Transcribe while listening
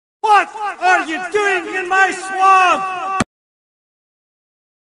What are you doing in my swamp?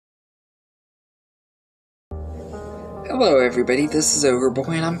 Hello everybody, this is Ogre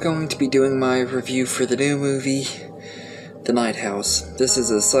Boy, and I'm going to be doing my review for the new movie, The Night House. This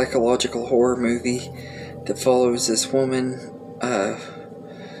is a psychological horror movie that follows this woman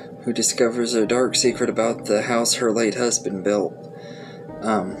who discovers a dark secret about the house her late husband built.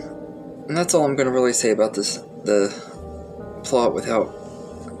 And that's all I'm going to really say about the plot without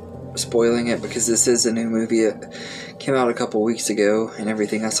spoiling it, because this is a new movie. It came out a couple weeks ago and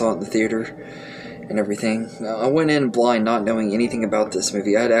everything. I saw it in the theater and everything. I went in blind, not knowing anything about this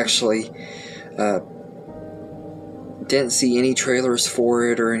movie. I'd actually didn't see any trailers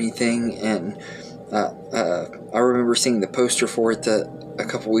for it or anything, and I remember seeing the poster for it a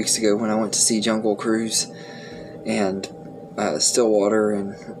couple weeks ago when I went to see Jungle Cruise and Stillwater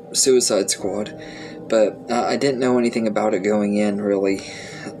and Suicide Squad, but I didn't know anything about it going in, really,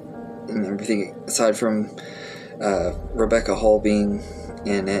 and everything, aside from Rebecca Hall being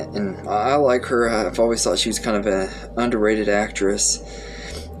in it, and I like her. I've always thought she was kind of an underrated actress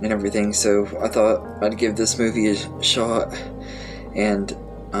and everything, so I thought I'd give this movie a shot, and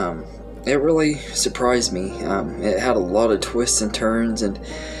it really surprised me. It had a lot of twists and turns, and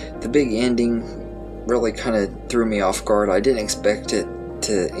the big ending really kind of threw me off guard. I didn't expect it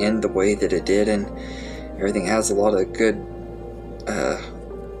to end the way that it did, and everything has a lot of good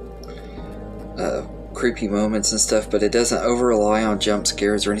creepy moments and stuff, but it doesn't over rely on jump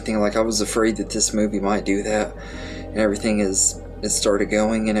scares or anything. Like, I was afraid that this movie might do that, and everything as it started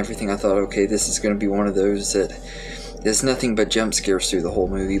going and everything, I thought, okay, this is going to be one of those that there's nothing but jump scares through the whole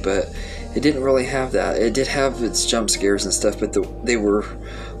movie, but it didn't really have that. It did have its jump scares and stuff, but they were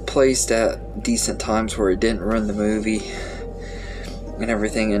placed at decent times where it didn't ruin the movie and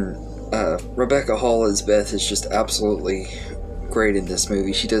everything. And Rebecca Hall as Beth is just absolutely great in this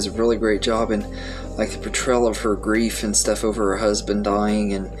movie. She does a really great job in, like, the portrayal of her grief and stuff over her husband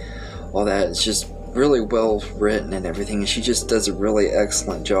dying and all that. It's just really well written and everything, and she just does a really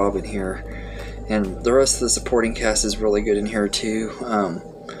excellent job in here. And the rest of the supporting cast is really good in here too.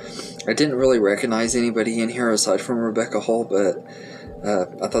 I didn't really recognize anybody in here aside from Rebecca Hall, but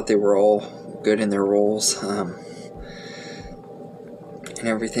I thought they were all good in their roles and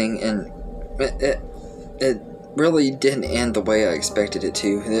everything. And it really didn't end the way I expected it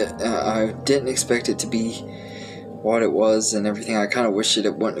to. I didn't expect it to be what it was and everything. I kind of wish that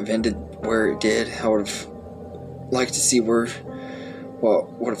it wouldn't have ended where it did. I would have liked to see what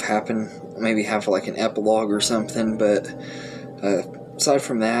would have happened. Maybe have like an epilogue or something, but aside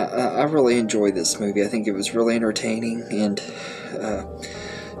from that, I really enjoyed this movie. I think it was really entertaining, and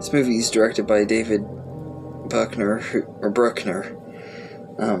this movie is directed by David Bruckner,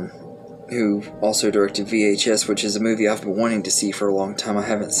 who also directed VHS, which is a movie I've been wanting to see for a long time. I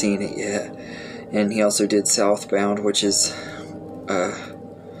haven't seen it yet. And he also did Southbound, which is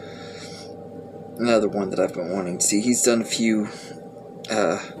another one that I've been wanting to see. He's done a few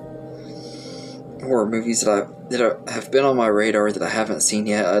horror movies that have been on my radar that I haven't seen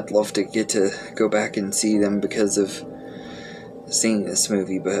yet. I'd love to get to go back and see them because of seeing this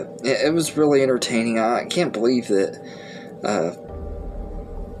movie, but it was really entertaining. I can't believe that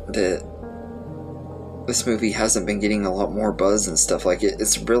that this movie hasn't been getting a lot more buzz and stuff. Like,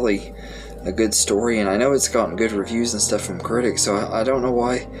 it's really a good story, and I know it's gotten good reviews and stuff from critics, so I don't know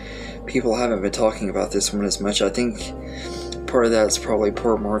why people haven't been talking about this one as much. I think part of that's probably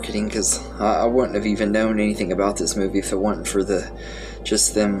poor marketing, because I wouldn't have even known anything about this movie if it wasn't for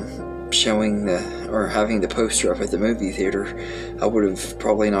just them showing or having the poster up at the movie theater. I would have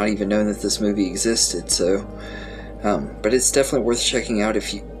probably not even known that this movie existed. So but it's definitely worth checking out.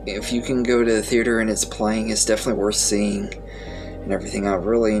 If you can go to the theater and it's playing, it's definitely worth seeing and everything. I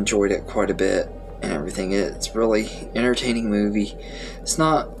really enjoyed it quite a bit and everything. It's really entertaining movie. It's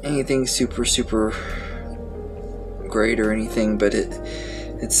not anything super great or anything, but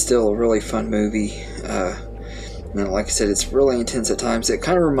it's still a really fun movie. And like I said, it's really intense at times. It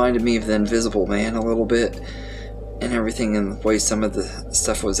kind of reminded me of The Invisible Man a little bit and everything, and the way some of the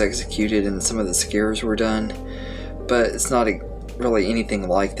stuff was executed and some of the scares were done, but it's not really anything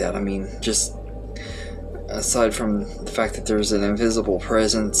like that. I mean, just aside from the fact that there's an invisible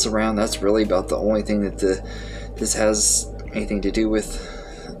presence around, that's really about the only thing that this has anything to do with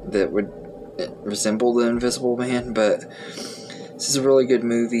that would resemble The Invisible Man. But this is a really good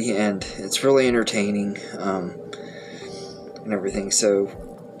movie, and it's really entertaining and everything. So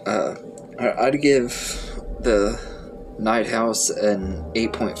I'd give The Night House an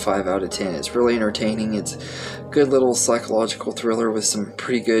 8.5 out of 10. It's really entertaining. It's a good little psychological thriller with some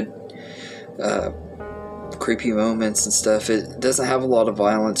pretty good creepy moments and stuff. It doesn't have a lot of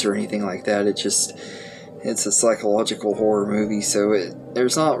violence or anything like that. It's a psychological horror movie, so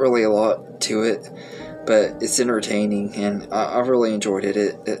there's not really a lot to it, but it's entertaining, and I really enjoyed it.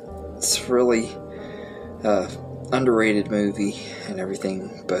 It's really underrated movie and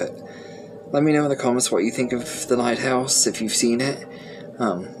everything, but let me know in the comments what you think of The Night House, if you've seen it.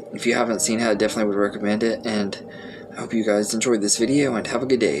 If you haven't seen it, I definitely would recommend it, and I hope you guys enjoyed this video, and have a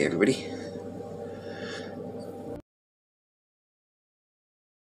good day, everybody.